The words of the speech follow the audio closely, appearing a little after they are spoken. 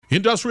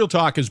Industrial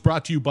Talk is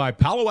brought to you by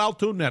Palo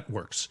Alto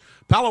Networks.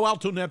 Palo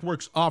Alto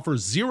Networks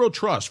offers zero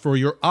trust for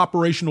your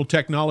operational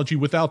technology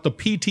without the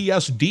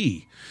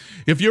PTSD.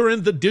 If you're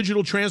in the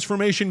digital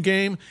transformation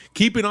game,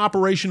 keeping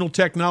operational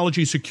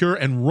technology secure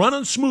and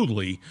running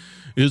smoothly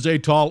is a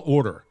tall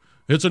order.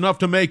 It's enough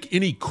to make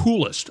any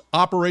coolest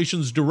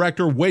operations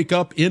director wake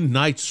up in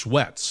night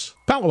sweats.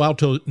 Palo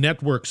Alto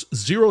Networks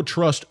Zero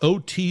Trust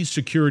OT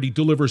Security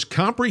delivers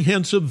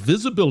comprehensive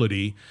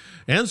visibility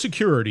and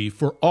security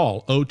for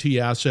all OT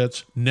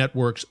assets,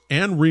 networks,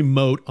 and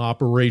remote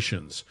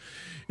operations.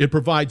 It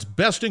provides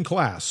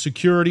best-in-class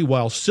security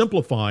while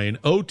simplifying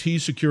OT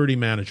security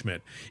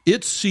management.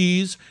 It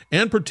sees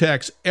and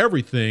protects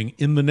everything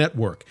in the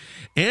network,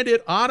 and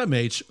it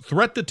automates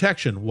threat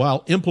detection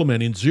while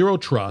implementing zero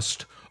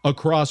trust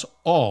across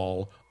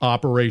all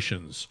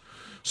operations.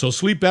 So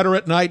sleep better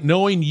at night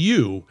knowing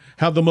you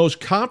have the most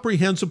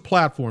comprehensive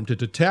platform to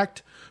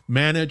detect,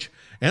 manage,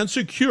 and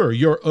secure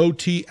your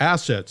OT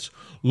assets.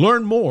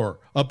 Learn more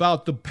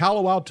about the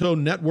Palo Alto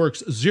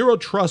Networks Zero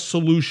Trust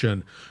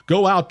solution.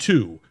 Go out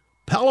to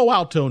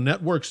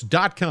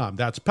PaloAltoNetworks.com.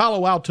 That's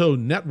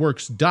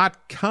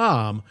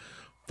PaloAltoNetworks.com.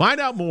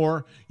 Find out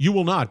more. You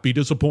will not be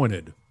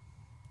disappointed.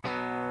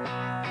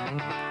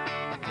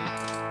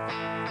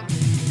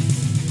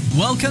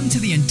 Welcome to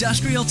the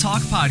Industrial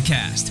Talk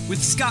Podcast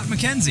with Scott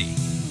McKenzie.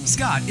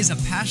 Scott is a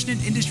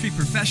passionate industry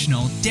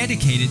professional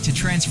dedicated to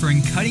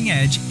transferring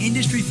cutting-edge,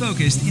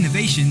 industry-focused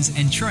innovations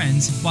and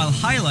trends while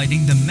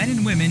highlighting the men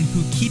and women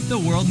who keep the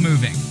world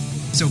moving.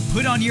 So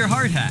put on your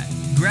hard hat,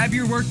 grab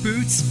your work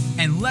boots,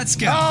 and let's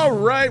go. All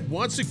right,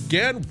 once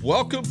again,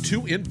 welcome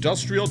to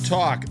Industrial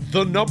Talk,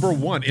 the number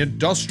one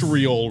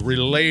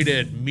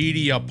industrial-related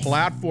media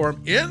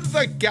platform in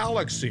the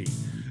galaxy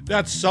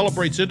that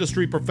celebrates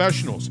industry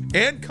professionals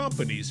and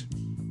companies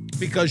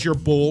because you're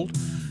bold,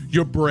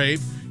 you're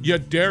brave, you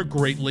dare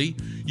greatly,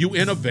 you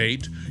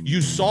innovate,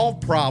 you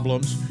solve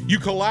problems, you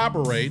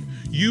collaborate,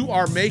 you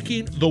are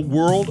making the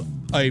world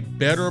a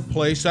better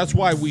place. That's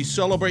why we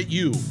celebrate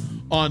you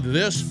on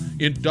this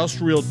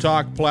Industrial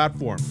Talk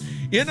platform.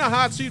 In the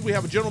hot seat, we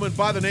have a gentleman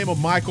by the name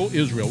of Michael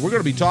Israel. We're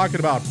going to be talking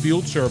about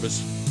field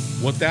service,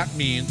 what that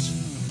means,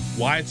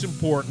 why it's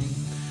important,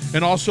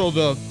 and also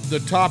the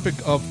topic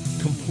of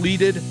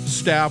completed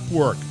staff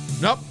work.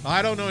 Nope,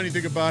 I don't know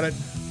anything about it.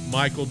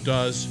 Michael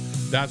does.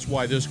 That's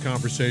why this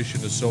conversation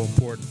is so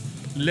important.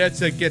 Let's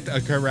get a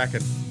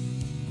cracking.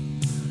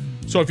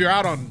 So if you're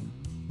out on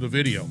the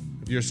video,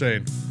 if you're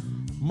saying,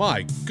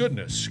 my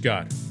goodness,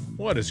 Scott,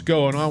 what is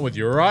going on with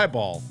your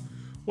eyeball?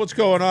 What's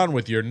going on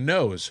with your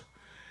nose?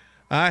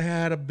 I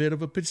had a bit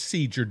of a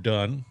procedure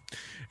done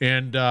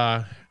and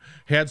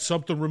had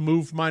something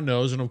removed from my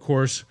nose, and of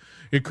course,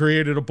 it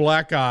created a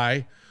black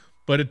eye,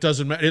 but it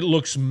doesn't matter. It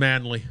looks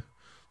manly.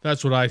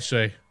 That's what I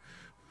say.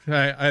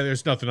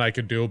 There's nothing I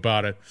can do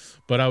about it,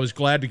 but I was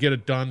glad to get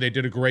it done. They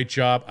did a great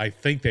job. I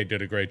think they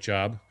did a great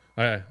job.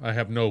 I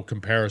have no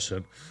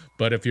comparison,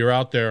 but if you're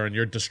out there and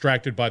you're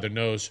distracted by the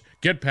nose,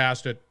 get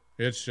past it.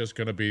 It's just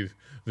going to be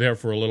there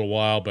for a little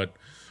while, but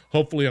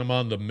hopefully I'm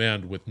on the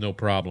mend with no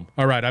problem.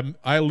 All right,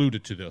 I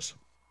alluded to this.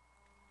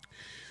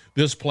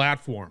 This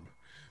platform,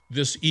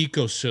 this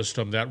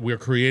ecosystem that we're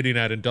creating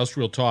at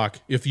Industrial Talk,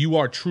 if you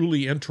are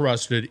truly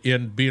interested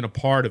in being a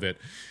part of it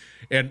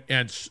and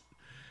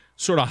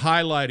sort of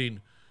highlighting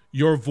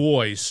your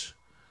voice,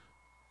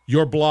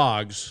 your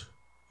blogs,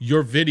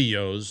 your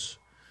videos,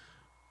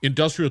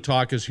 Industrial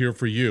Talk is here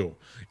for you.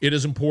 It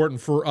is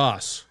important for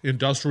us,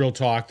 Industrial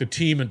Talk, the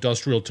team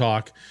Industrial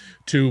Talk,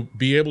 to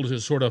be able to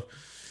sort of,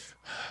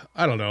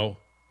 I don't know,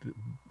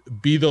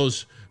 we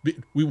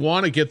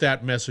want to get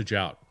that message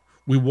out.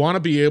 We want to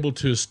be able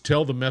to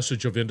tell the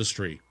message of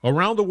industry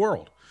around the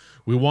world.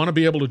 We want to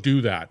be able to do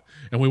that.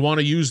 And we want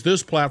to use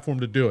this platform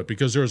to do it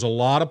because there's a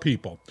lot of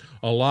people,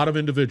 a lot of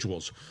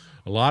individuals,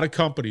 a lot of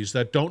companies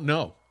that don't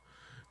know,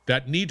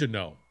 that need to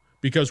know,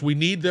 because we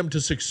need them to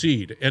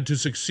succeed. And to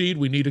succeed,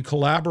 we need to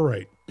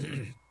collaborate.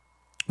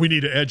 We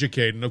need to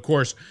educate. And of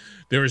course,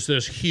 there is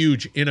this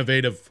huge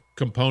innovative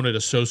component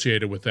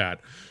associated with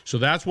that. So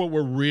that's what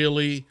we're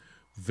really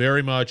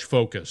very much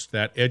focused,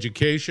 that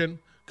education,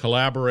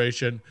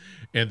 collaboration,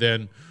 and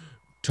then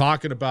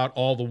talking about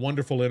all the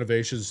wonderful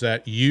innovations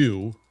that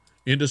you,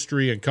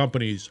 industry and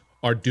companies,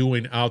 are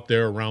doing out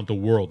there around the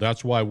world.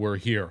 That's why we're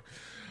here.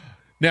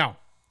 Now,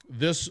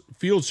 this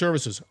field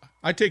services,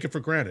 I take it for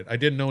granted. I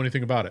didn't know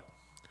anything about it.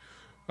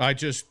 I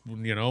just,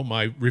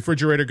 my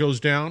refrigerator goes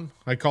down.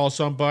 I call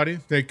somebody.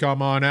 They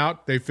come on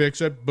out. They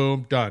fix it.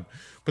 Boom, done.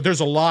 But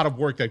there's a lot of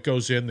work that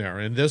goes in there.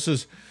 And this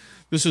was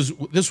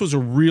a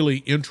really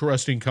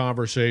interesting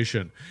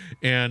conversation.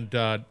 And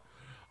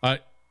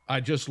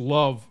I just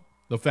love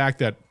the fact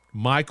that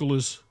Michael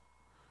is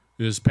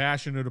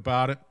passionate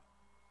about it,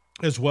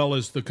 as well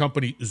as the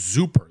company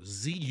Zuper,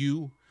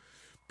 Z-U-P-E-R,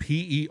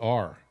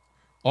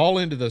 all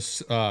into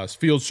this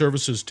field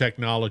services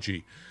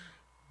technology.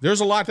 There's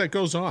a lot that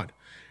goes on.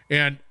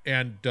 And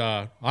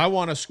I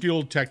want a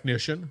skilled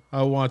technician.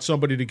 I want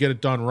somebody to get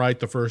it done right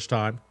the first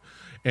time.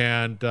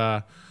 And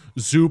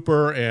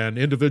Zuper and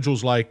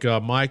individuals like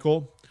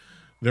Michael,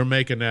 They're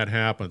making that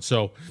happen.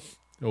 So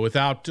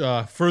without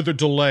further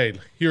delay,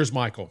 here's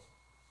Michael.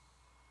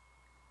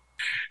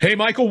 Hey,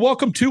 Michael,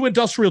 welcome to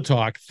Industrial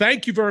Talk.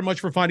 Thank you very much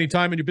for finding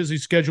time in your busy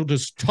schedule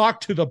to talk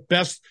to the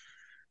best,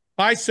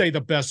 I say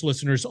the best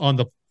listeners on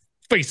the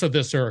face of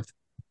this earth.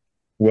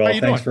 Well,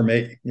 thanks for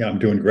making, I'm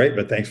doing great,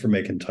 but thanks for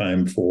making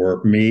time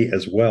for me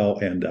as well.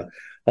 And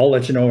I'll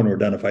let you know when we're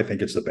done if I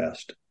think it's the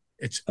best.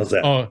 How's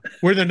that?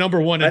 We're the number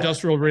one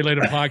industrial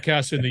related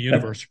podcast in the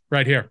universe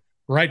right here,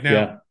 right now.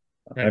 Yeah.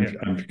 Right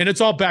here. And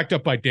it's all backed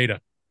up by data.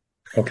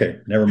 Okay,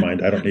 never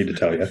mind. I don't need to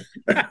tell you.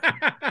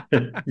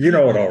 You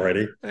know it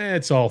already.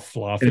 It's all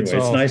fluff. Anyway,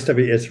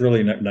 it's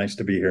really nice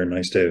to be here.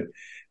 Nice to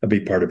be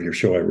part of your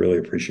show. I really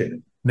appreciate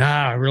it.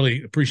 I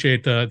really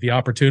appreciate the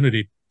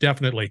opportunity.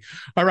 Definitely.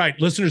 All right,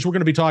 listeners, we're going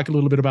to be talking a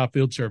little bit about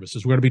field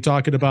services. We're going to be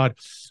talking about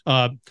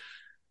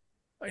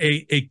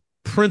a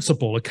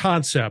principle, a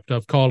concept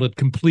of called it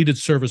completed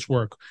service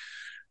work.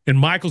 And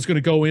Michael's going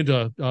to go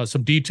into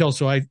some details.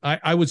 So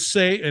I would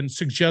say and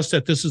suggest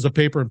that this is a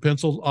paper and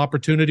pencil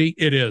opportunity.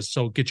 It is.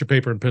 So get your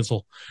paper and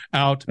pencil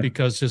out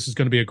because this is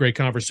going to be a great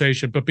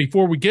conversation. But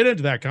before we get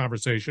into that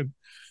conversation,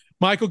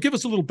 Michael, give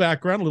us a little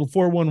background, a little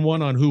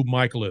 411 on who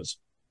Michael is.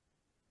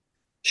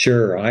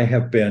 Sure. I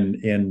have been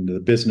in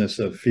the business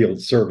of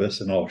field service,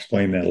 and I'll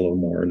explain that a little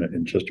more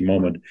in just a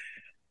moment,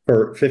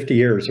 for 50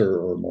 years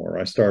or more.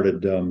 I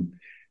started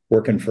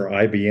working for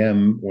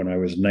IBM when I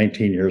was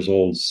 19 years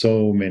old,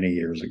 so many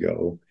years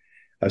ago.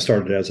 I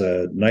started as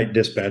a night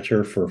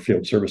dispatcher for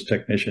field service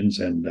technicians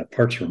and a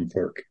parts room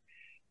clerk.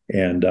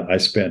 And I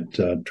spent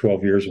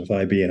 12 years with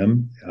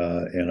IBM,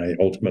 and I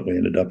ultimately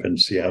ended up in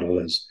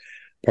Seattle as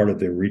part of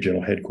the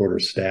regional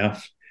headquarters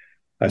staff.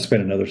 I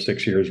spent another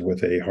 6 years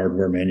with a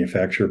hardware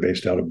manufacturer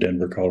based out of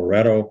Denver,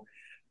 Colorado,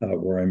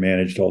 where I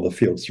managed all the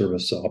field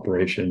service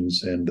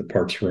operations and the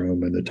parts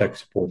room and the tech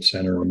support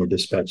center and the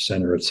dispatch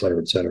center, et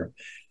cetera,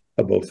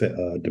 both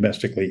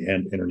domestically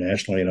and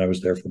internationally. And I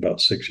was there for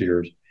about 6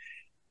 years.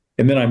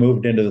 And then I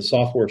moved into the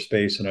software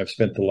space, and I've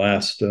spent the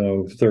last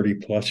 30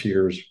 plus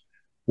years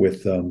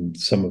with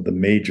some of the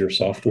major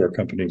software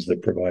companies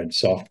that provide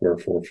software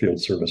for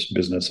field service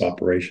business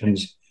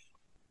operations.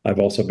 I've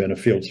also been a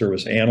field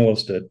service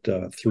analyst at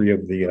 3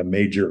 of the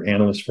major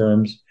analyst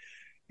firms,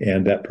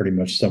 and that pretty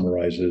much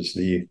summarizes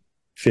the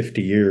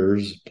 50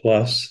 years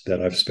plus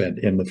that I've spent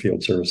in the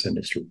field service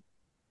industry.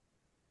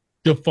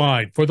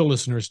 Define, for the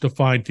listeners,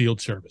 define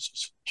field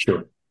services.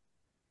 Sure.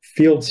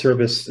 Field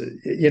service,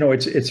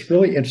 it's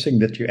really interesting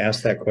that you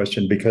asked that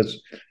question, because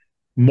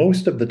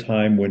most of the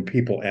time when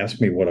people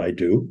ask me what I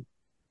do,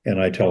 and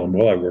I tell them,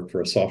 well, I work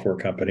for a software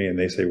company, and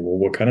they say, well,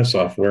 what kind of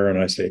software?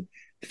 And I say,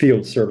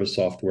 field service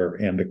software.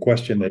 And the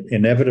question that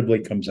inevitably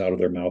comes out of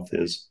their mouth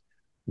is,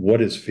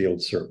 what is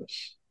field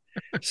service?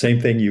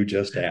 Same thing you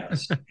just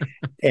asked.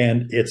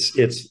 And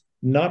it's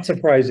not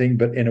surprising,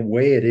 but in a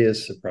way it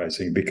is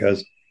surprising,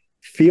 because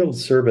field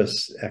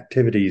service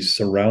activities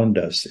surround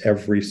us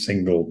every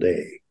single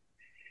day.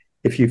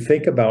 If you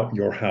think about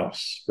your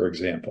house, for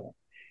example,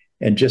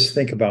 and just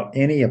think about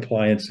any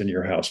appliance in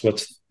your house,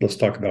 let's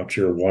talk about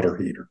your water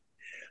heater.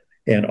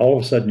 And all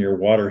of a sudden your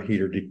water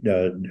heater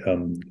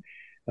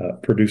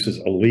produces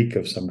a leak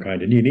of some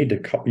kind, and you need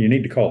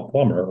to call a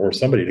plumber or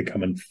somebody to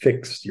come and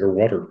fix your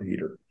water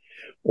heater,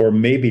 or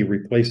maybe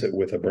replace it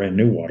with a brand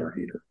new water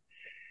heater.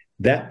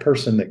 That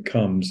person that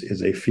comes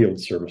is a field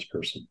service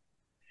person,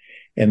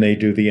 and they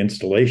do the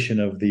installation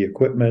of the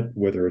equipment,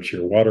 whether it's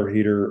your water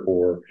heater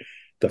or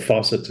the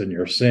faucets in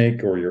your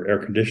sink or your air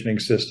conditioning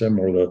system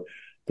or the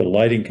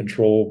lighting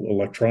control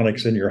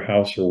electronics in your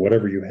house or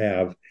whatever you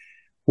have.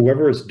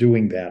 Whoever is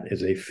doing that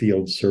is a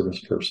field service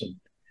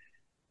person.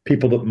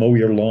 People that mow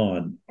your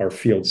lawn are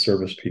field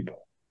service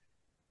people.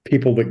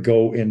 People that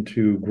go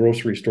into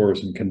grocery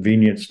stores and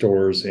convenience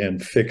stores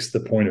and fix the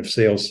point of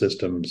sale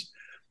systems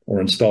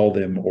or install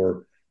them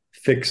or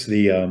fix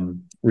the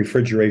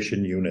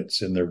refrigeration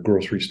units in their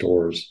grocery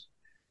stores.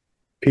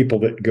 People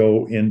that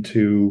go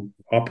into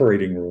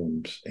operating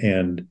rooms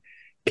and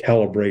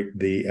calibrate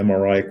the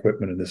MRI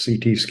equipment and the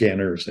CT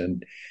scanners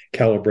and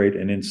calibrate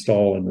and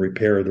install and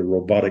repair the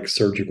robotic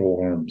surgical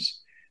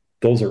arms.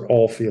 Those are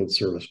all field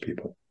service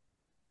people.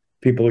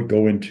 People that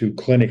go into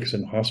clinics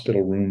and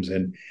hospital rooms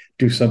and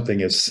do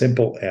something as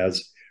simple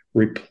as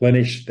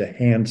replenish the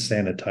hand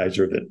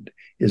sanitizer that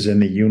is in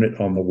the unit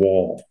on the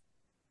wall.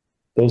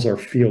 Those are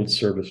field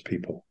service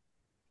people.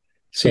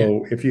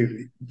 So if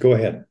you go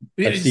ahead,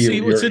 I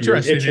see what's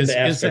interesting is to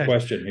ask a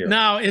question here.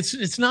 No,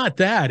 it's not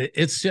that.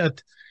 It's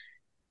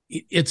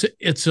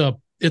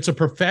a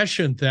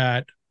profession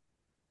that,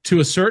 to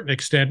a certain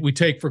extent, we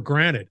take for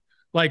granted.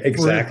 Like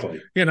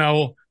exactly,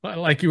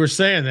 like you were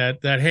saying,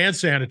 that hand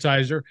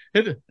sanitizer,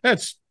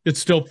 it's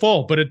still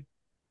full, but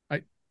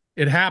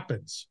it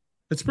happens.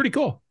 It's pretty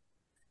cool.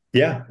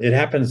 Yeah, it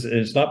happens.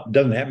 It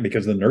doesn't happen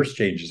because the nurse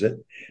changes it.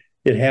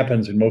 It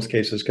happens in most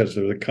cases because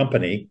there's a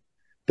company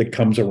that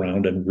comes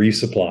around and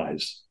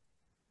resupplies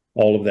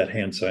all of that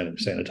hand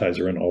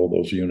sanitizer in all of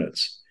those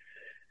units.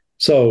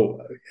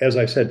 So, as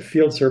I said,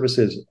 field service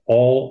is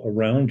all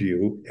around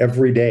you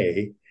every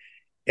day.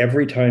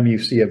 every time you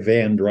see a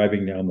van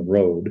driving down the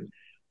road,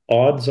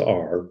 odds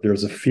are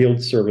there's a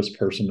field service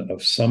person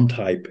of some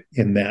type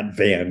in that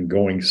van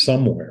going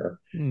somewhere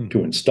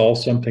to install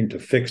something, to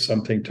fix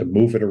something, to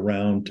move it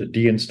around, to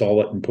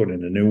deinstall it and put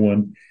in a new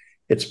one.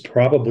 It's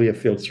probably a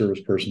field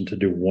service person to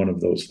do one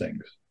of those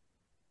things.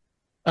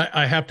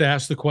 I have to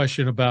ask the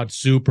question about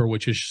Zuper,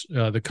 which is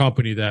the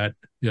company that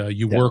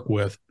you work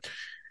with.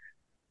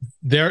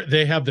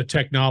 They have the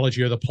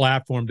technology or the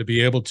platform to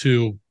be able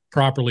to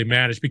properly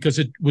manage, because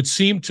it would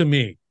seem to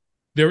me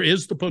there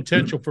is the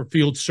potential for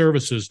field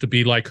services to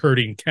be like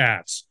herding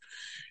cats.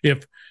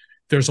 If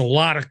there's a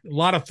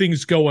lot of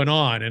things going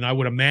on, and I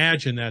would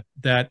imagine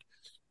that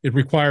it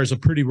requires a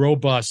pretty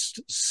robust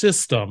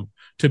system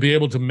to be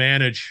able to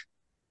manage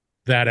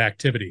that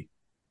activity.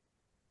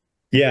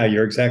 Yeah,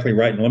 you're exactly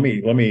right. And let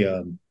me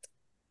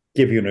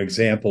give you an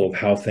example of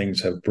how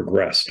things have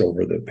progressed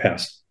over the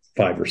past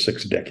 5 or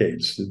 6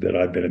 decades that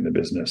I've been in the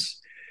business.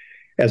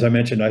 As I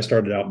mentioned, I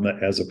started out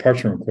as a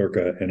parts room clerk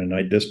and a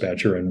night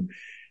dispatcher. And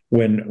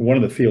when one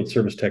of the field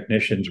service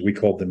technicians, we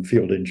called them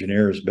field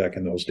engineers back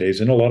in those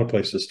days, and a lot of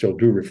places still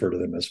do refer to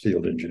them as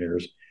field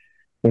engineers.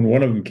 When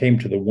one of them came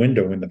to the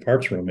window in the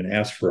parts room and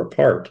asked for a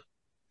part,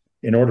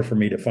 in order for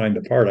me to find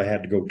the part, I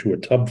had to go to a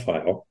tub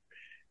file.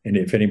 And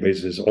if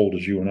anybody's as old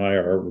as you and I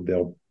are,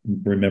 they'll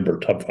remember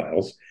tub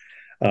files.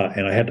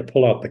 And I had to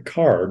pull out the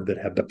card that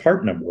had the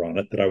part number on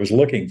it that I was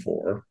looking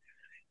for.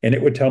 And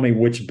it would tell me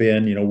which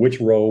bin,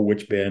 which row,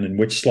 which bin, and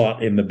which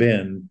slot in the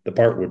bin the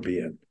part would be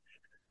in.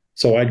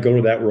 So I'd go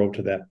to that row,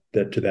 to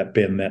that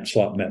bin, that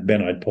slot in that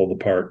bin. I'd pull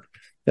the part.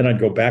 Then I'd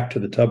go back to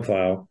the tub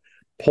file,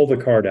 pull the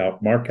card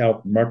out, mark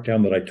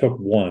down that I took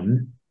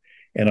one,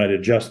 and I'd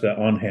adjust the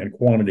on-hand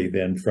quantity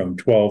then from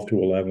 12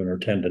 to 11 or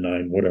 10 to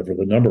 9, whatever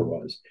the number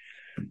was.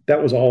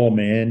 That was all a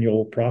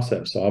manual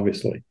process,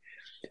 obviously.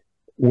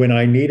 When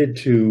I needed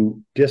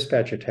to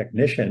dispatch a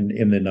technician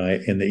in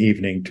the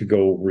evening to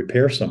go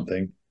repair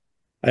something,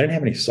 I didn't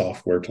have any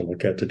software to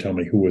look at to tell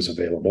me who was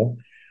available.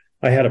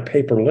 I had a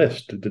paper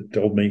list that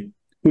told me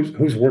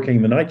who's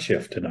working the night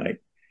shift tonight.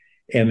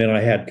 And then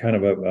I had kind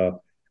of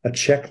a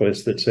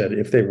checklist that said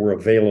if they were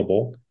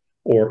available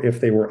or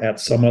if they were at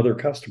some other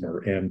customer.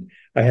 And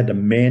I had to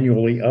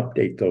manually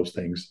update those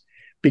things.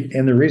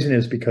 And the reason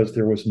is because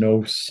there was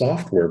no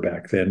software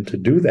back then to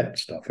do that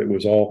stuff. It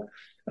was all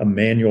a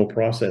manual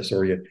process,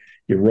 or you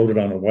wrote it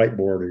on a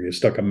whiteboard, or you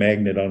stuck a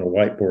magnet on a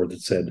whiteboard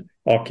that said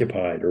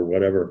occupied or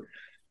whatever.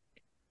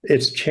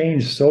 It's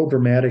changed so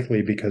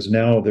dramatically because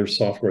now there's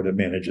software that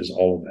manages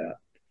all of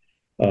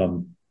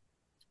that.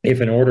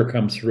 If an order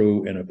comes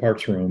through in a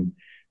parts room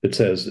that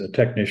says a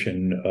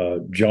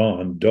technician,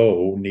 John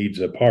Doe, needs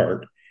a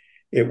part,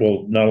 it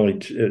will not only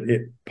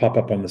it pop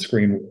up on the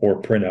screen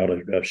or print out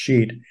a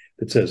sheet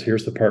that says,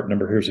 here's the part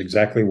number, here's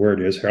exactly where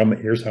it is,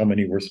 here's how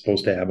many we're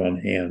supposed to have on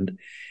hand.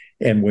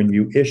 And when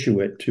you issue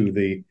it to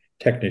the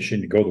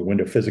technician, you go to the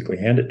window, physically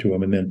hand it to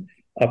him, and then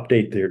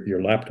update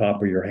your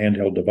laptop or your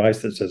handheld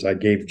device that says, I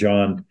gave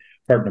John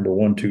part number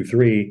 1, 2,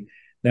 3.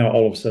 Now,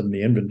 all of a sudden,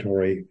 the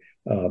inventory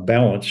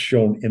balance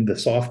shown in the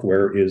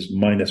software is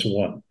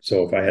 -1.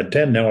 So if I had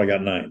 10, now I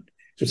got 9.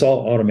 It's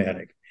all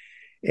automatic.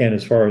 And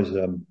as far as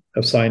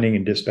assigning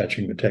and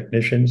dispatching the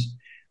technicians,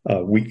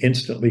 we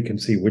instantly can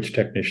see which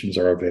technicians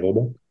are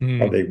available.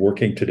 Are they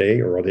working today,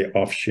 or are they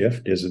off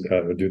shift?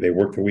 Do they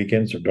work the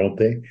weekends, or don't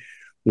they?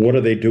 What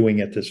are they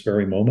doing at this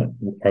very moment?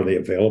 Are they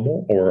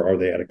available, or are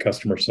they at a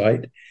customer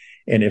site?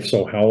 And if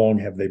so, how long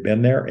have they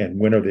been there, and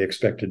when are they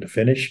expected to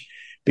finish?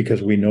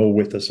 Because we know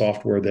with the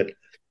software that,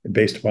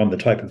 based upon the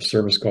type of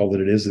service call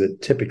that it is,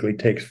 that typically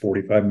takes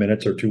 45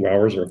 minutes or 2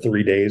 hours or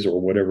 3 days or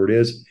whatever it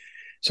is.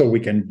 So we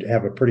can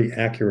have a pretty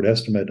accurate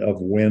estimate of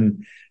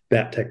when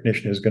that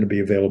technician is going to be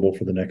available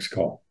for the next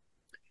call.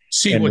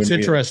 See, and what's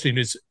interesting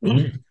is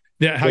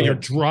that how you're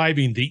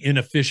driving the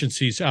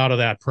inefficiencies out of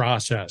that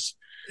process.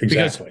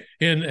 Exactly.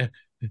 Because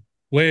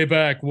way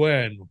back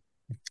when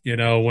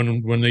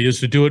they used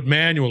to do it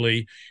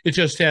manually, it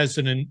just has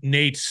an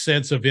innate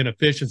sense of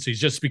inefficiencies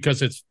just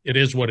because it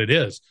is what it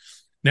is.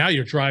 Now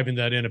you're driving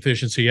that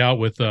inefficiency out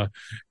with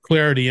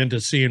clarity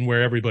into seeing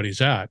where everybody's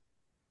at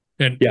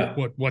and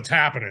what's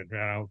happening,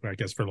 I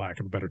guess, for lack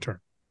of a better term.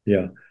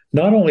 Yeah.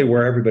 Not only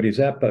where everybody's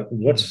at, but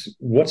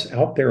what's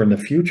out there in the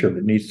future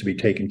that needs to be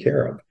taken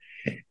care of.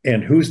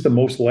 And who's the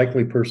most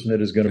likely person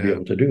that is going to be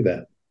able to do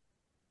that?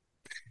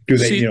 Do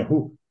they,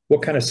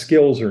 what kind of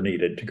skills are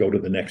needed to go to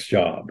the next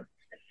job?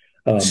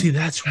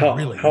 That's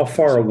how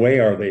far away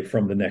are they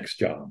from the next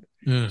job?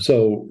 Yeah.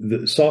 So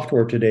the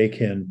software today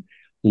can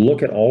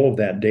look at all of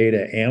that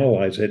data,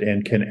 analyze it,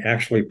 and can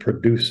actually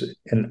produce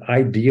an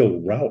ideal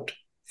route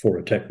for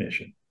a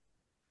technician.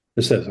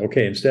 It says,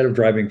 okay, instead of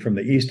driving from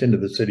the east end of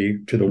the city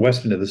to the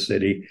west end of the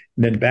city,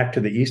 and then back to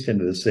the east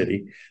end of the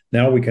city,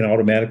 now we can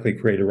automatically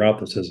create a route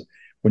that says,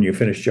 when you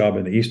finish job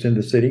in the east end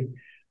of the city,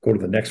 go to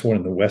the next one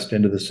in the west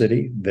end of the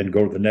city, then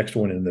go to the next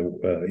one in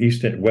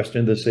the west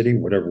end of the city,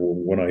 whatever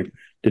one I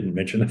didn't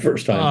mention the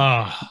first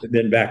time,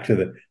 then back to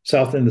the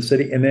south end of the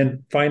city. And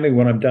then finally,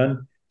 when I'm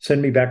done,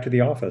 send me back to the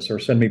office or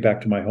send me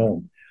back to my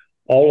home.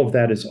 All of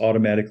that is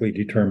automatically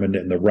determined,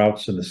 and the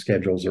routes and the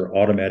schedules are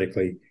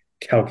automatically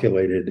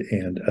calculated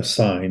and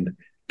assigned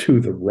to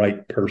the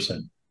right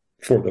person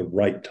for the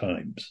right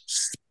times.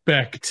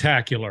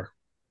 Spectacular.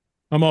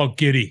 I'm all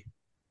giddy.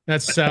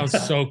 That sounds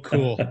so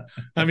cool.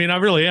 I mean, I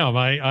really am.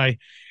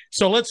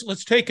 So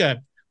let's take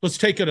an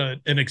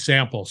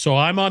example. So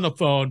I'm on the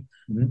phone.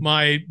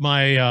 Mm-hmm.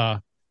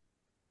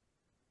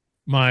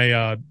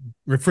 My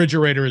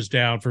refrigerator is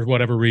down for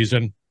whatever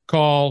reason.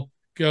 Call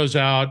goes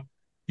out.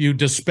 You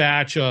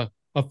dispatch a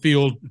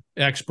field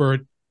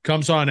expert,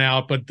 comes on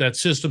out, but that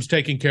system's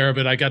taking care of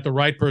it. I got the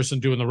right person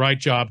doing the right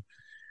job.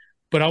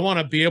 But I want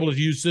to be able to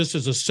use this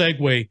as a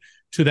segue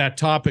to that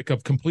topic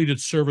of completed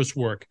service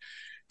work.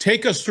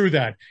 Take us through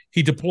that.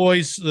 He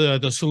deploys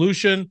the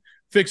solution,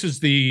 fixes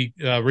the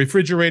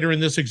refrigerator in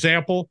this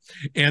example,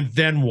 and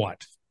then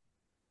what?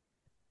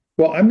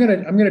 Well, I'm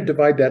gonna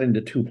divide that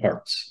into two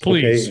parts,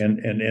 please, okay?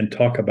 And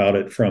talk about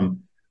it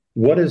from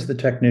what is the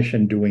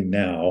technician doing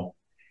now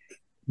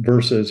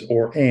versus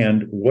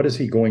and what is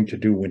he going to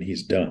do when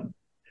he's done.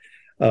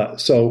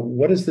 So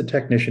what is the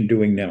technician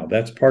doing now?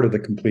 That's part of the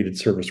completed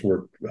service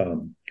work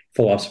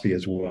philosophy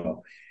as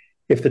well.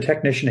 If the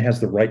technician has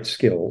the right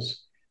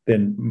skills,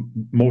 then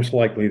most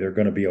likely they're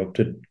going to be able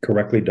to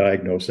correctly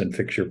diagnose and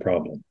fix your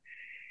problem.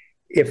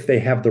 If they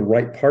have the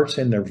right parts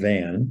in their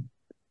van,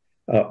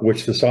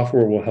 which the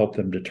software will help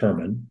them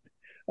determine,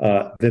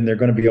 then they're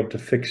going to be able to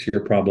fix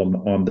your problem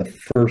on the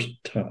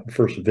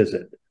first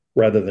visit,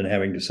 rather than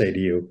having to say to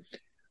you,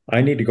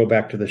 I need to go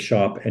back to the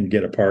shop and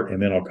get a part,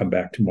 and then I'll come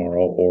back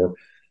tomorrow. Or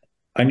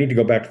I need to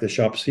go back to the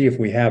shop, see if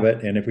we have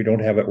it. And if we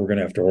don't have it, we're going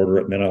to have to order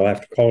it. And then I'll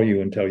have to call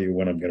you and tell you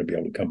when I'm going to be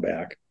able to come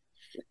back.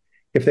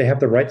 If they have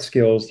the right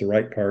skills, the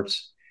right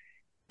parts,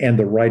 and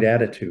the right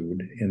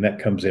attitude, and that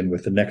comes in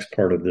with the next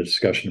part of the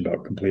discussion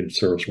about completed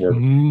service work,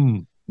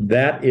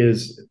 that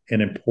is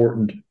an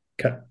important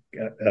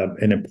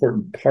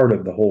part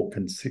of the whole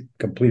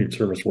completed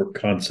service work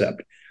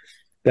concept.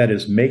 That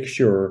is, make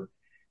sure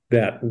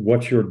that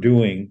what you're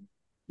doing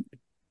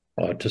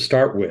to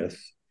start with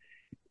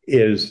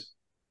is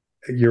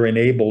you're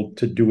enabled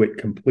to do it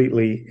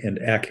completely and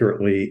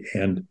accurately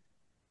and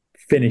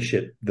finish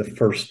it the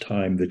first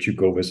time that you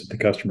go visit the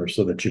customer,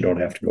 so that you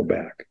don't have to go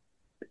back.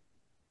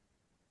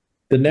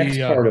 The next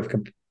part of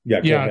go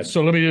ahead.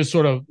 So let me just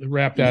sort of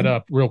wrap that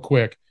up real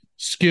quick.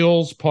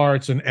 Skills,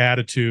 parts, and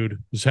attitude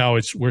is how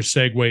we're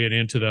segueing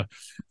into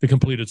the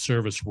completed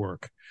service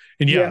work.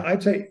 And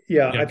I'd say,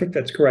 I think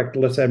that's correct.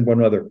 Let's add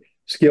one other: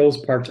 skills,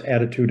 parts,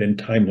 attitude, and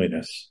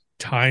timeliness.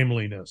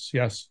 Timeliness,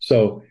 yes.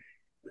 So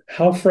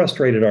how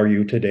frustrated are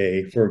you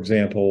today, for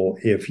example,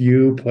 if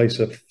you place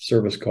a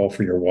service call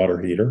for your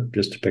water heater,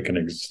 just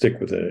to stick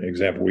with the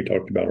example we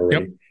talked about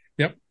already.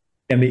 Yep.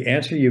 And the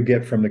answer you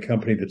get from the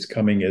company that's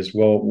coming is,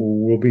 well,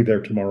 we'll be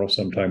there tomorrow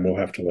sometime. We'll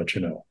have to let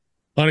you know.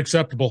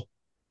 Unacceptable.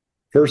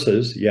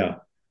 Versus,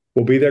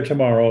 we'll be there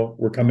tomorrow.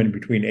 We're coming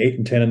between 8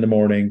 and 10 in the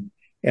morning.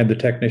 And the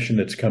technician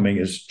that's coming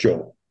is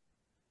Joe.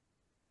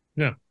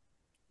 Yeah.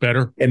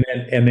 Better. And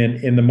then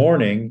in the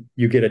morning,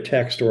 you get a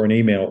text or an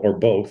email or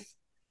both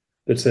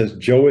that says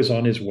Joe is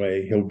on his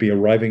way. He'll be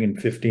arriving in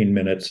 15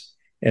 minutes.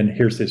 And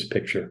here's his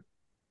picture.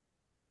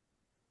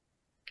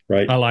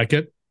 Right? I like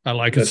it.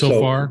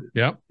 So far.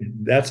 Yeah.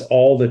 That's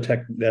all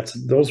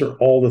those are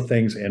all the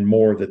things and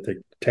more that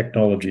the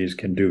technologies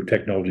can do.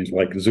 Technologies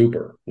like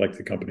Zuper, like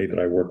the company that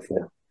I work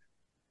for.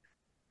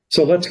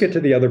 So let's get to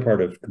the other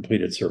part of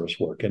completed service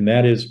work. And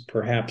that is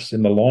perhaps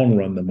in the long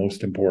run, the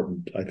most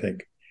important, I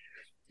think.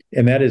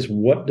 And that is,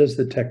 what does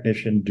the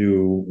technician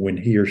do when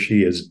he or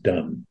she is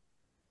done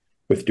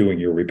with doing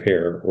your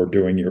repair or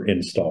doing your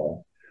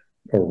install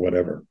or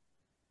whatever?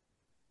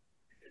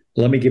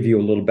 Let me give you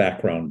a little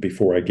background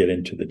before I get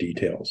into the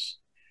details.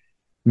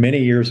 Many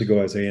years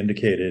ago, as I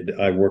indicated,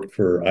 I worked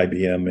for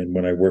IBM. And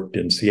when I worked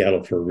in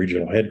Seattle for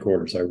regional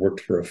headquarters, I worked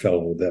for a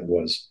fellow that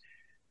was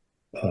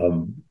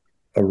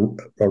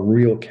a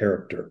real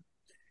charter.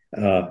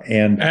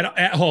 And at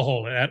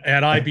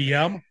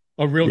IBM,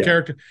 a real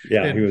character.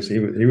 Yeah, and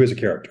he was a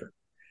character.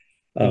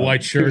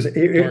 White shirt.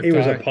 He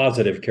was a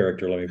positive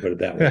character. Let me put it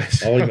that way.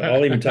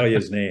 I'll even tell you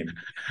his name.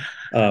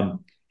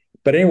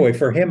 But anyway,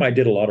 for him, I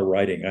did a lot of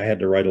writing. I had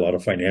to write a lot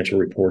of financial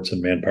reports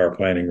and manpower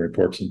planning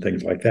reports and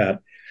things like that.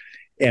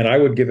 And I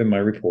would give him my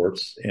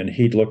reports, and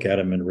he'd look at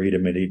them and read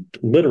them, and he'd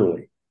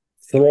literally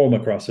throw them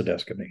across the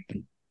desk of me,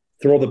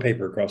 throw the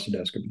paper across the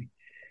desk of me.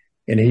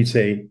 And he'd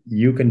say,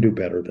 you can do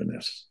better than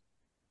this.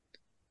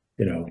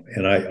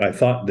 And I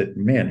thought that,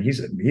 man, he's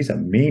a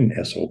mean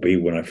SOB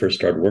when I first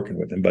started working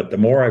with him. But the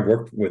more I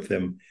worked with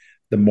him,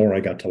 the more I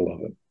got to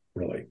love him,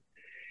 really.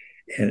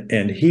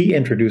 And he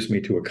introduced me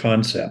to a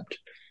concept,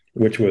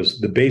 which was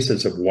the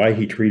basis of why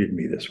he treated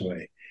me this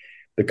way.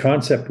 The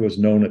concept was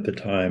known at the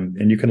time,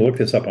 and you can look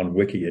this up on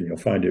Wiki and you'll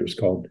find it was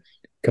called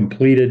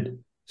completed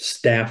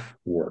staff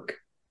work.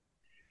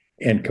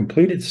 And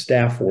completed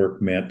staff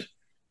work meant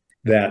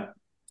that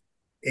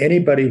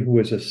anybody who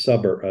is a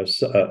suburb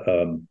is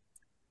a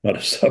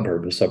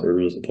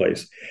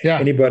place. Yeah.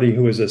 Anybody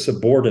who is a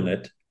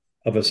subordinate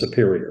of a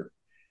superior,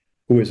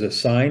 who is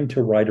assigned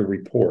to write a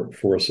report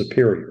for a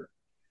superior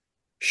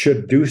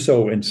should do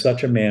so in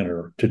such a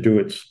manner, to do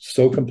it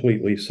so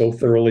completely, so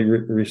thoroughly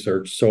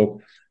researched, so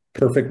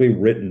perfectly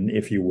written,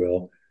 if you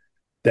will,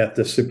 that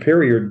the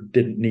superior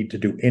didn't need to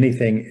do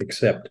anything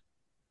except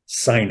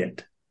sign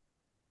it.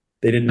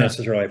 They didn't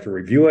necessarily have to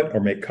review it or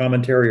make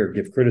commentary or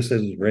give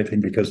criticisms or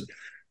anything, because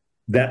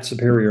that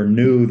superior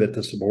knew that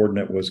the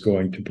subordinate was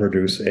going to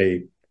produce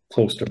a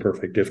close to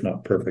perfect, if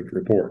not perfect,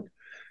 report.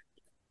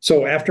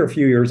 So after a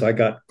few years, I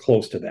got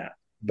close to that.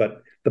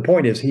 But the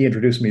point is, he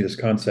introduced me this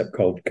concept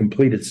called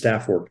completed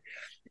staff work.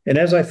 And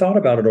as I thought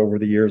about it over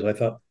the years, I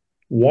thought,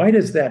 why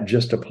does that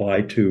just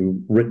apply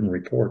to written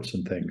reports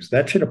and things?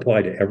 That should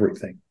apply to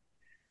everything.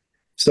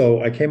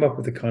 So I came up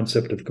with the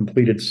concept of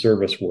completed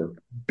service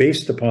work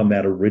based upon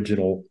that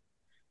original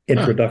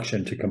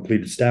introduction to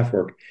completed staff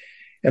work.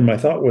 And my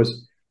thought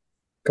was,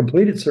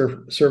 completed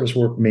service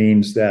work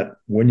means that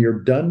when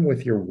you're done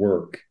with your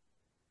work,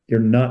 you're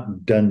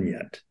not done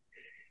yet.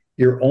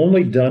 You're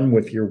only done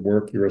with your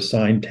work, your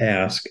assigned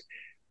task,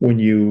 when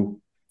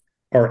you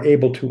are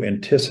able to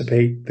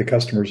anticipate the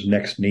customer's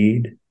next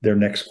need, their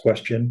next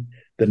question,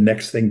 the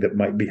next thing that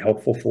might be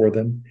helpful for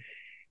them.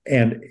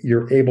 And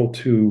you're able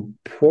to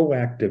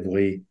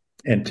proactively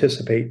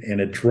anticipate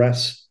and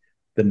address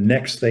the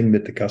next thing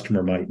that the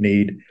customer might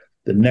need,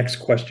 the next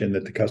question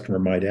that the customer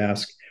might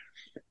ask,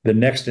 the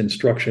next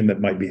instruction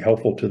that might be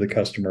helpful to the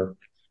customer,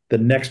 the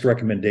next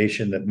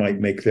recommendation that might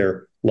make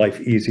their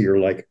life easier,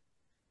 like,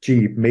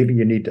 gee, maybe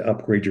you need to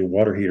upgrade your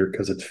water heater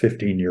because it's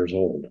 15 years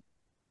old.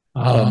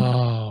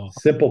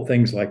 Simple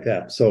things like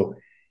that. So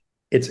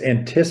it's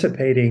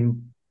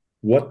anticipating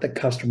what the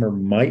customer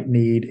might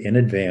need in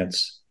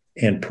advance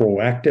and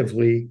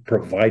proactively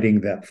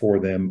providing that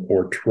for them,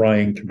 or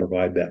trying to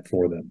provide that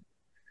for them.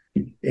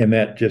 And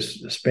that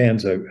just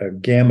spans a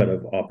gamut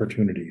of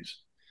opportunities.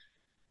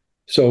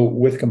 So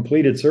with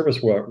completed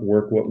service work,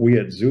 what we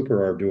at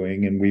Zuper are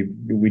doing, and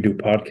we do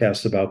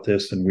podcasts about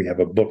this, and we have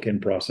a book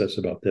in process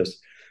about this,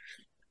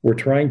 we're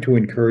trying to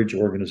encourage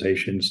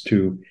organizations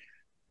to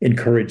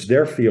encourage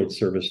their field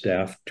service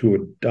staff to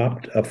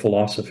adopt a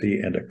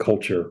philosophy and a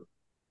culture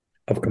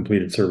of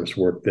completed service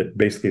work that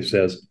basically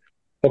says,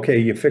 okay,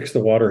 you fix the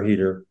water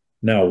heater,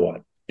 now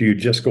what? Do you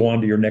just go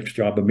on to your next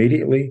job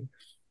immediately?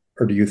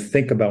 Or do you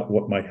think about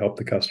what might help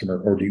the customer?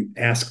 Or do you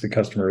ask the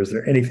customer, is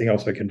there anything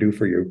else I can do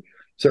for you?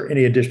 Is there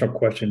any additional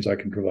questions I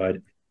can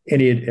provide?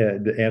 Any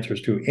the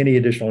answers to any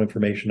additional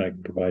information I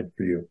can provide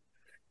for you?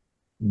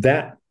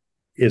 That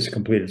is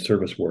completed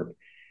service work.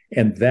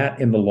 And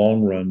that, in the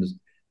long run,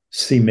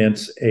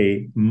 cements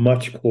a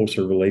much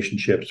closer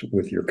relationships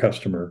with your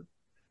customer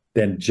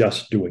than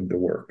just doing the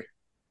work.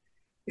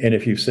 And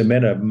if you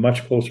cement a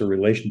much closer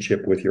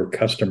relationship with your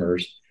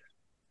customers,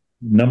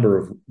 number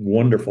of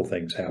wonderful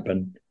things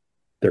happen.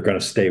 They're going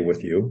to stay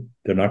with you.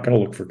 They're not going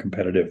to look for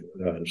competitive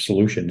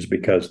solutions,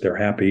 because they're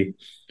happy,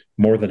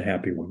 more than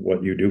happy with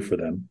what you do for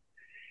them.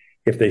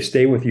 If they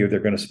stay with you, they're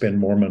going to spend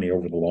more money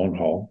over the long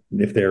haul.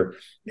 If they're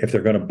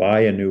going to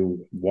buy a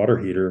new water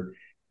heater,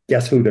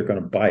 guess who they're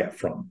going to buy it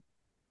from?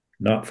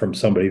 Not from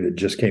somebody that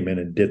just came in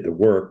and did the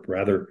work,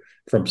 rather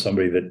from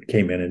somebody that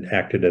came in and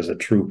acted as a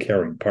true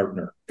caring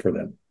partner for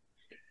them.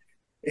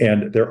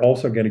 And they're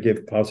also going to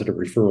give positive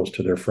referrals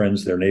to their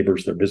friends, their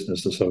neighbors, their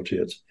business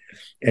associates.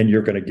 And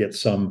you're going to get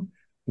some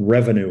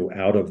revenue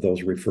out of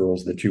those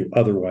referrals that you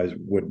otherwise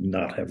would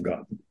not have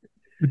gotten.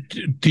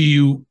 Do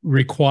you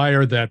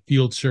require that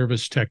field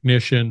service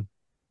technician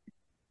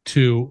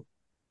to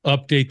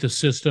update the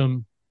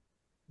system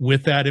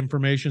with that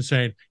information,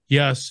 saying,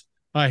 yes,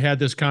 I had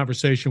this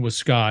conversation with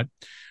Scott.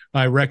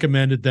 I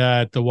recommended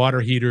that the water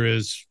heater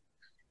is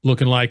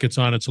looking like it's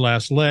on its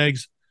last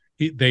legs.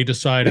 They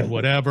decided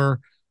whatever,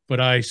 but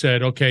I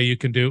said, okay, you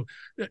can do.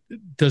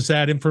 Does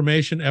that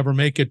information ever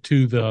make it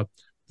to the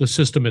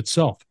system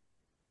itself?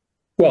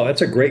 Well,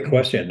 that's a great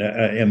question.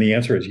 And the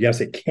answer is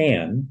yes, it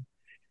can.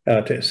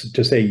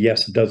 To say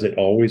yes, does it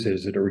always?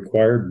 Is it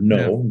required?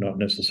 No, not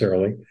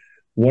necessarily.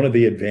 One of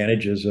the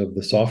advantages of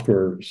the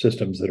software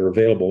systems that are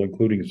available,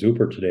 including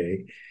Zuper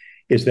today,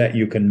 is that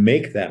you can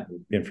make that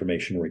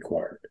information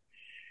required.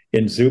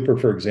 In Zuper,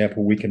 for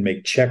example, we can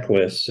make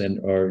checklists,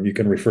 or you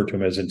can refer to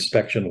them as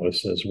inspection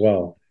lists as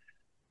well,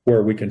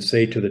 where we can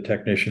say to the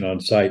technician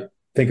on site,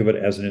 think of it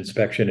as an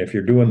inspection. If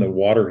you're doing the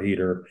water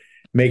heater,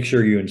 make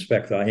sure you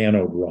inspect the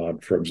anode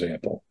rod, for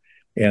example,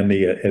 and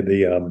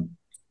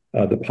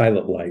the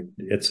pilot light,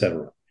 et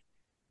cetera.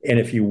 And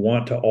if you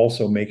want to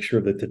also make sure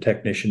that the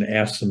technician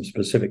asks some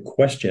specific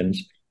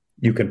questions,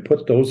 you can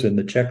put those in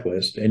the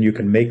checklist and you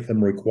can make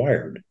them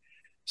required.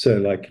 So,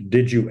 like,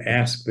 did you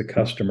ask the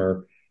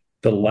customer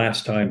the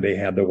last time they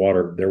had their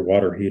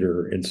water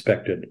heater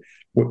inspected?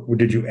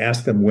 Did you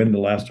ask them when the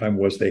last time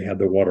was they had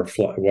the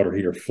water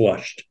heater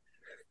flushed?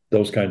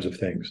 Those kinds of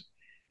things.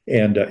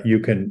 And you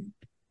can,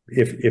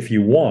 if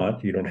you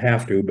want, you don't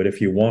have to, but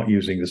if you want,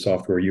 using the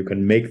software, you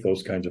can make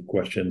those kinds of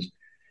questions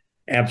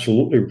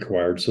absolutely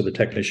required, so the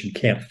technician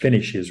can't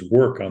finish his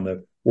work on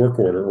the work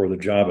order or the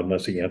job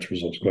unless he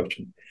answers those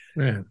questions.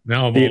 Man,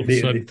 now I'm all of a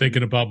sudden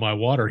thinking about my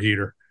water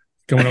heater.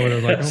 Going over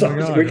there like, oh So my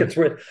God.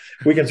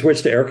 we can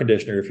switch to air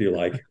conditioner if you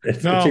like.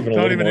 It's No, even a don't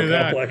little even more do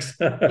that. complex.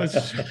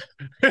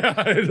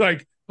 Yeah, it's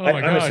like, oh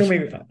my I'm gosh.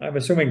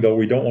 assuming though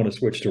we don't want to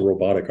switch to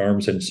robotic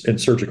arms in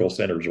surgical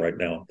centers right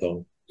now,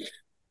 though.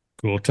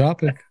 Cool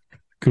topic.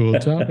 Cool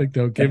topic.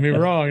 Don't get me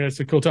wrong. That's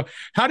a cool topic.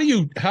 How do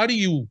you,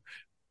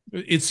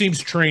 it seems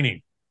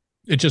training.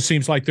 It just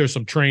seems like there's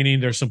some training,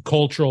 there's some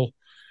cultural,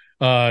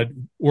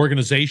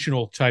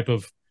 organizational type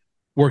of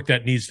work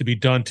that needs to be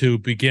done to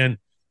begin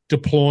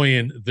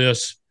deploying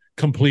this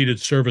completed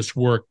service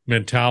work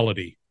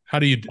mentality. How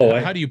do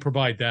you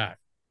provide that?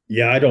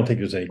 Yeah, I don't think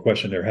there's any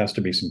question. There has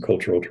to be some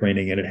cultural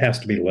training, and it has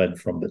to be led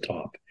from the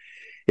top.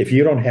 If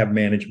you don't have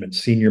management,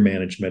 senior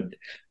management,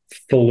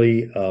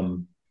 fully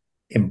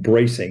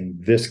embracing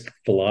this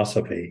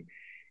philosophy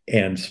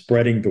and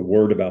spreading the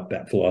word about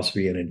that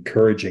philosophy and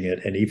encouraging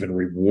it and even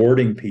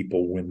rewarding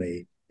people when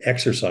they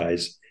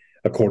exercise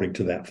according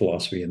to that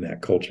philosophy and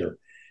that culture,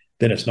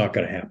 then it's not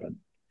going to happen.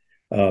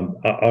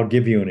 I'll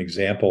give you an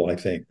example. I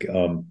think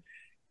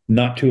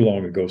not too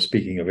long ago,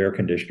 speaking of air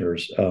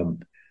conditioners,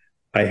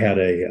 I had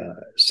a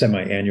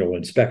semi-annual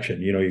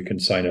inspection. You can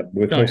sign up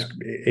with most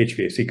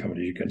HVAC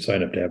companies. You can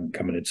sign up to have them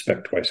come and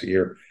inspect twice a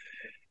year.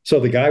 So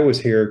the guy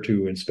was here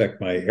to inspect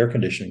my air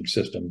conditioning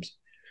systems,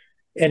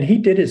 and he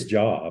did his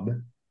job,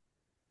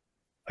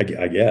 I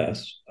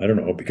guess. I don't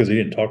know, because he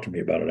didn't talk to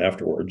me about it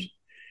afterwards.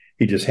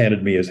 He just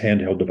handed me his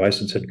handheld device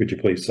and said, "Could you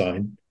please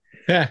sign?"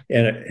 Yeah.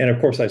 And of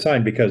course I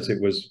signed because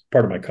it was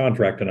part of my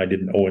contract and I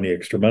didn't owe any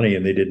extra money,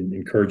 and they didn't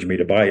encourage me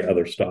to buy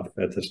other stuff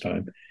at this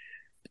time.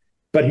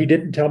 But he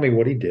didn't tell me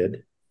what he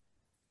did.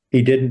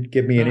 He didn't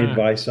give me any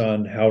advice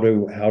on how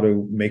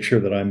to make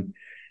sure that I'm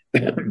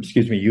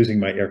excuse me,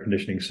 using my air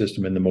conditioning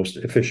system in the most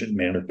efficient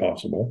manner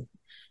possible.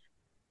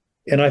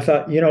 And I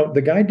thought,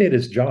 the guy did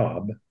his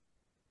job,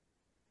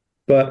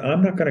 but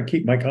I'm not going to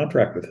keep my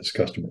contract with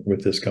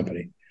this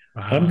company.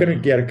 I'm going to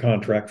get a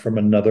contract from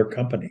another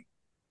company.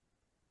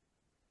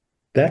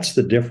 That's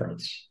the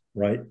difference,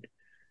 right?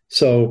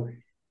 So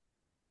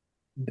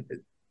I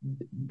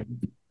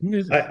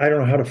don't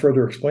know how to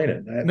further explain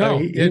it. No,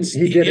 he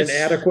did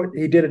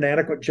an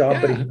adequate job,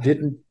 yeah. But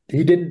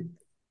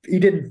he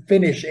didn't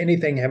finish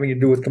anything having to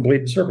do with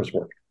completed service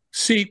work.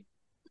 See,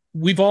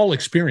 we've all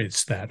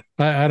experienced that.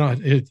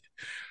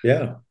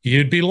 Yeah.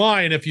 You'd be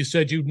lying if you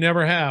said you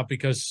never have,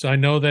 because I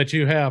know that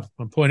you have.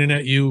 I'm pointing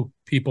at you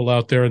people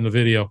out there in the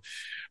video.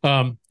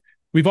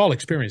 We've all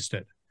experienced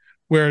it,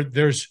 where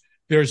there's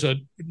a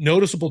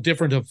noticeable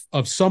difference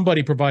of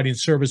somebody providing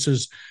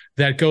services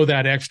that go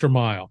that extra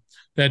mile,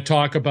 that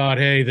talk about,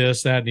 hey,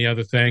 this, that, and the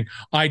other thing.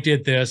 I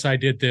did this. I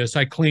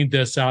cleaned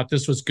this out.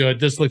 This was good.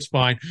 This looks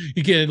fine.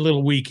 You get a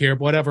little weak here,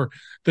 whatever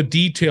the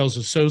details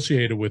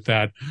associated with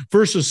that,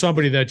 versus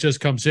somebody that just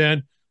comes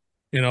in,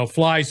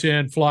 flies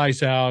in,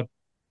 flies out.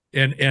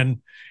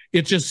 And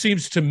it just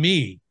seems to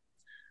me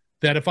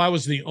that if I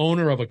was the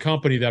owner of a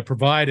company that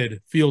provided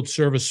field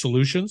service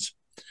solutions,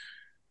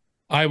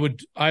 I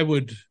would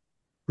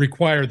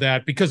require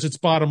that, because it's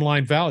bottom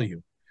line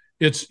value.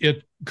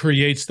 It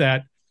creates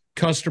that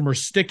customer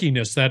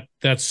stickiness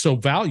that's so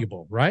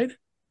valuable, right?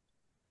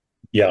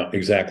 Yeah,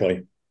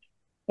 exactly.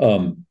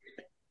 And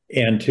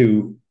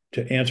to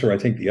answer, I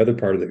think the other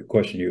part of the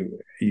question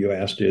you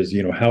asked is,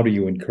 how do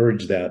you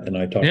encourage that? And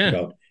I talked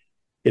about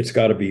it's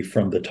got to be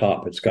from the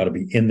top. It's got to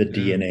be in the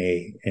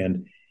DNA.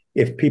 And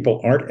if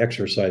people aren't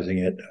exercising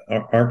it,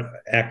 aren't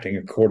acting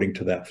according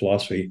to that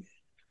philosophy,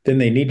 then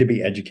they need to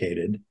be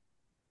educated,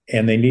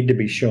 and they need to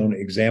be shown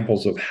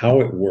examples of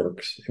how it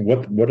works and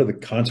what are the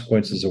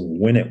consequences of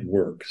when it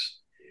works.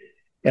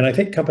 And I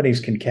think companies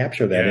can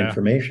capture that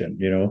information,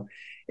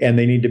 and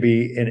they need to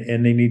be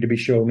and they need to be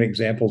shown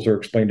examples or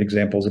explained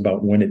examples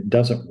about when it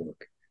doesn't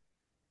work.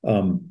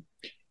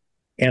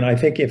 And I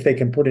think if they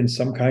can put in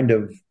some kind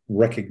of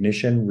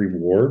recognition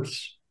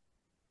rewards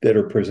that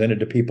are presented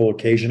to people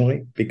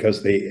occasionally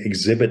because they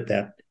exhibit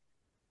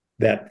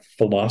that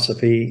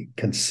philosophy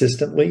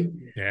consistently,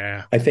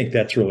 I think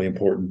that's really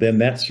important. Then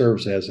that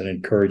serves as an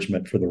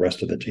encouragement for the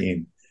rest of the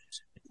team.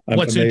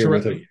 What's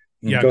interesting?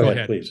 Yeah, go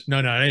ahead, please.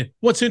 No.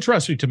 What's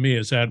interesting to me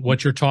is that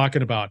what you're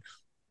talking about,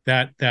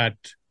 that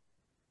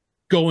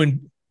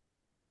going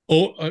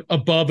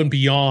above and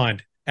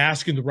beyond,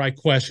 asking the right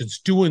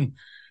questions,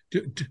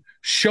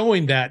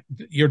 showing that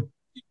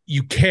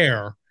you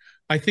care.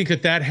 I think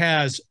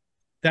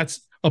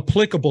that's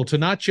applicable to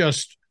not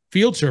just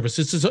field service.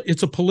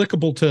 It's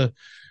applicable to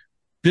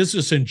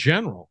business in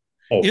general,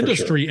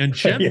 industry in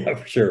general. Yeah,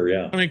 for sure.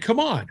 Yeah. I mean, come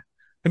on,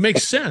 it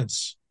makes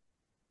sense.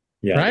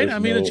 Yeah, right. I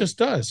mean, it just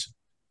does.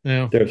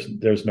 Yeah.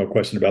 There's no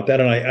question about that.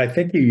 And I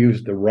think you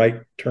used the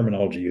right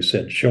terminology. You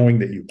said showing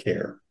that you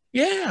care.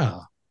 Yeah.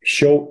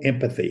 Show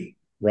empathy,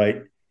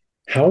 right?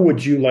 How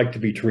would you like to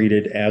be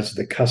treated as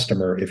the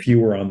customer if you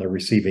were on the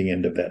receiving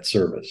end of that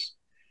service?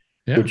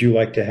 Yeah. Would you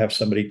like to have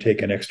somebody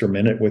take an extra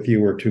minute with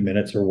you, or 2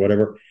 minutes or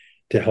whatever,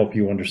 to help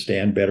you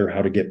understand better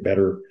how to get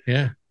better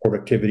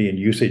productivity and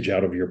usage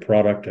out of your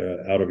product,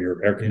 out of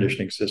your air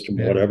conditioning system,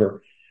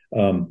 whatever?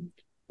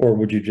 Or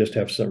would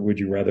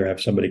you rather have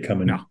somebody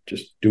come and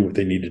just do what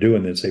they need to do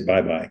and then say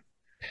bye-bye?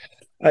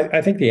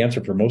 I think the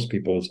answer for most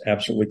people is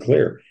absolutely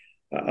clear.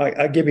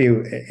 I give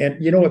you,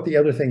 and you know what the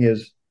other thing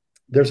is?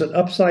 There's an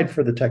upside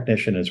for the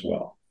technician as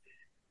well.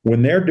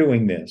 When they're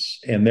doing this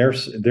and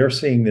they're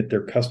seeing that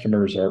their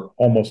customers are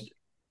almost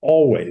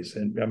always,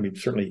 and I mean,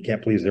 certainly you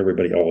can't please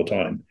everybody all the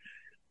time,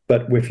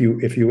 but if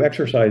you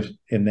exercise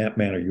in that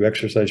manner, you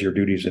exercise your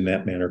duties in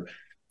that manner,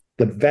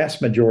 the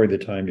vast majority of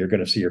the time you're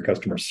going to see your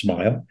customers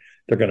smile.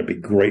 They're going to be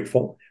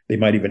grateful. They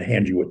might even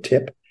hand you a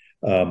tip.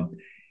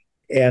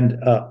 And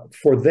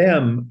for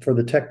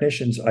the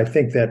technicians, I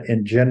think that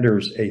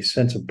engenders a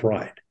sense of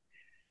pride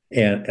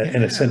and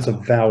a sense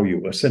of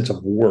value, a sense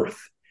of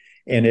worth.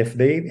 And if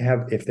they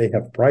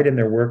have pride in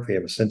their work, they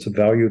have a sense of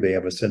value, they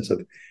have a sense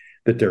of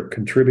that they're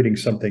contributing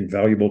something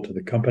valuable to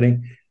the company,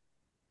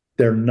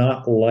 they're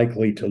not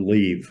likely to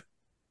leave.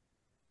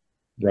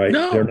 Right?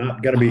 No. They're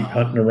not going to be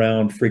hunting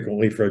around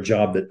frequently for a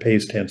job that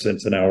pays 10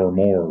 cents an hour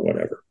more or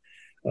whatever.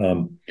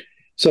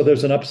 So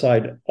there's an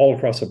upside all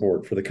across the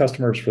board for the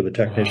customers, for the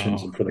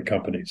technicians, and for the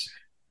companies.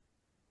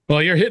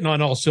 Well, you're hitting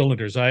on all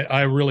cylinders.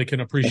 I really can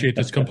appreciate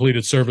this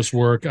completed service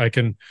work. I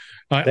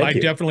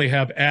definitely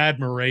have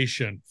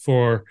admiration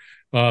for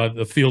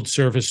the field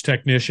service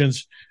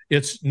technicians.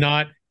 It's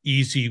not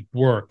easy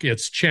work.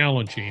 It's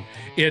challenging.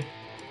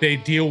 They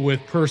deal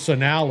with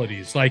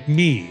personalities like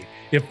me.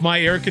 If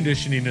my air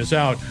conditioning is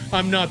out,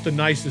 I'm not the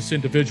nicest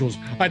individuals.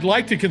 I'd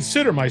like to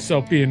consider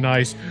myself being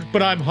nice,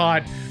 but I'm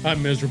hot,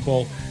 I'm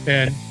miserable,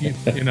 and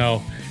you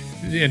know,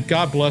 and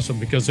God bless them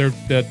because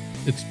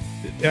it's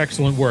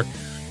excellent work.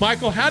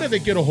 Michael, how do they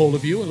get a hold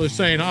of you? They're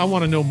saying, I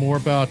want to know more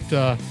about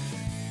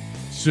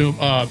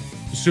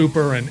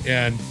Zuper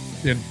and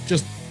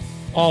just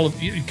all of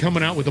you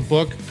coming out with a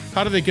book.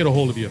 How do they get a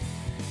hold of you?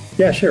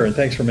 Yeah, sure. And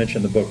thanks for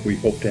mentioning the book. We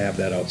hope to have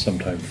that out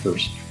sometime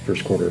first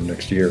quarter of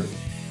next year.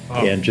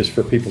 Oh. And just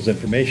for people's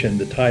information,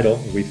 the title,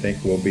 we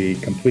think, will be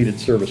Completed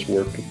Service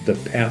Work, The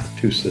Path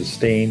to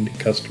Sustained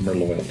Customer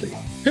Loyalty.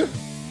 Yeah.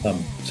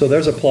 So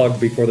there's a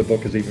plug before the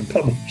book is even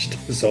published.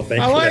 So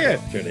thanks for that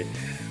opportunity.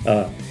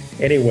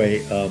 Anyway,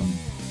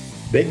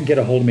 they can get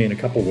a hold of me in a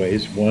couple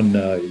ways. One,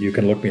 you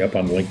can look me up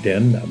on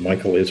LinkedIn,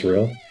 Michael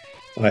Israel.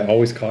 I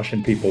always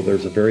caution people,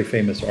 there's a very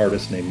famous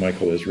artist named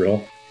Michael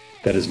Israel.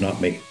 That is not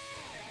me.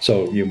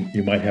 So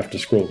you might have to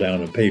scroll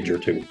down a page or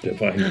two to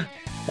find me.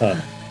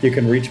 You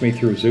can reach me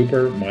through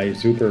Zuper. My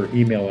Zuper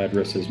email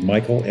address is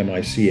Michael,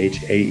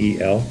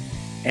 Michael,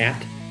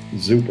 at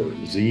Zuper,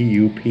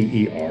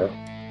 ZUPER.co.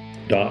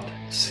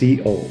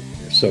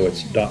 So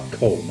it's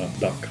 .co, not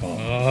 .com.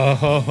 Oh.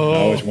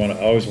 I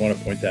always want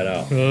to point that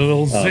out. A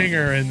little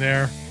zinger in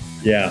there.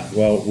 Yeah,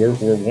 well, we're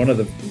one of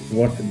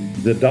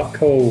the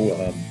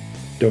 .co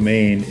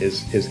domain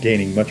is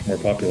gaining much more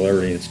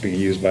popularity. It's being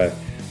used by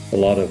a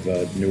lot of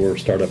newer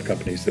startup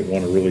companies that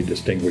want to really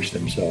distinguish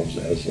themselves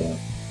as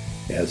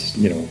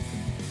you know,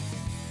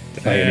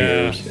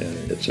 pioneers,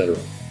 et cetera.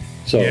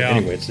 So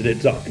anyway, it's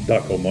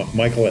 .co,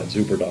 Michael at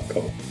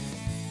Zuper.co.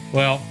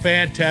 Well,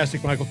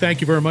 fantastic, Michael.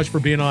 Thank you very much for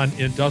being on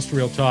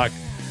Industrial Talk.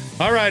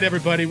 All right,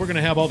 everybody, we're going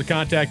to have all the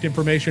contact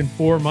information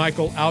for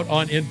Michael out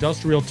on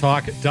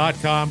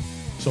industrialtalk.com.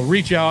 So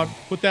reach out,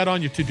 put that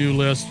on your to-do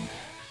list.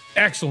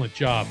 Excellent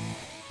job,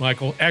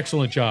 Michael.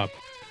 Excellent job.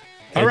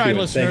 All right,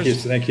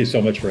 listeners. Thank you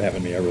so much for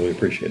having me. I really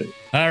appreciate it.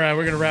 All right,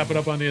 we're going to wrap it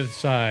up on the other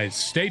side.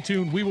 Stay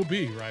tuned. We will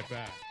be right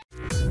back.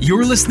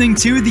 You're listening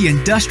to the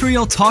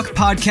Industrial Talk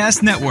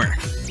Podcast Network.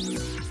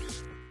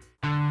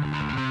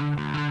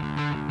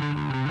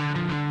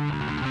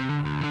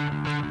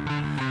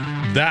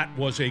 That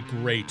was a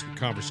great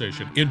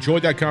conversation.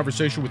 Enjoyed that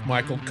conversation with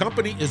Michael.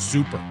 Company is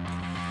Zuper.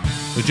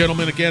 The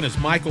gentleman, again, is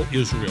Michael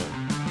Israel.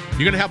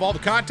 You're going to have all the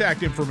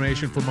contact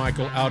information for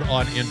Michael out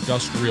on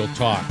Industrial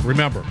Talk.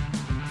 Remember,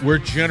 we're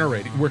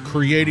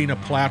creating a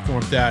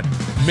platform that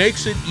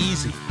makes it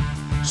easy,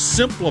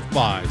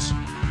 simplifies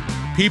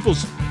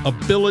people's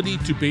ability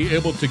to be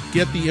able to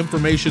get the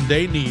information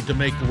they need to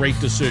make great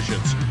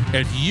decisions.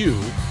 And you,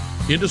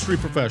 industry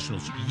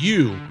professionals,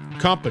 you,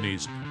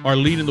 companies, are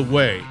leading the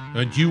way,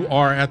 and you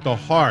are at the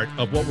heart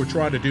of what we're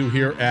trying to do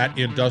here at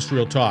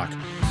Industrial Talk,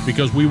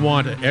 because we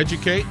want to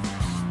educate,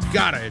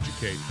 gotta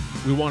educate.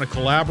 We want to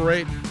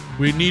collaborate,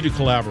 we need to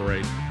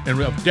collaborate, and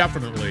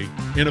definitely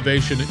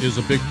innovation is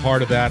a big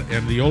part of that,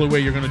 and the only way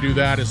you're going to do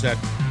that is that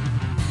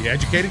you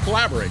educate and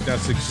collaborate.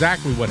 That's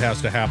exactly what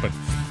has to happen.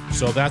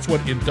 So that's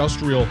what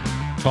Industrial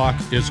Talk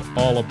is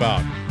all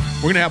about.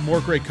 We're going to have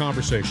more great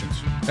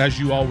conversations, as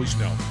you always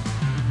know.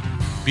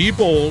 Be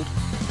bold,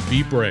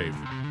 be brave.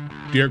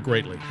 Dare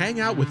greatly. Hang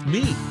out with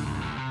me,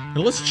 and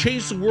let's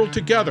change the world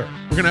together.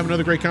 We're going to have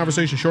another great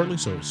conversation shortly,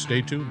 so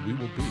stay tuned. We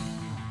will be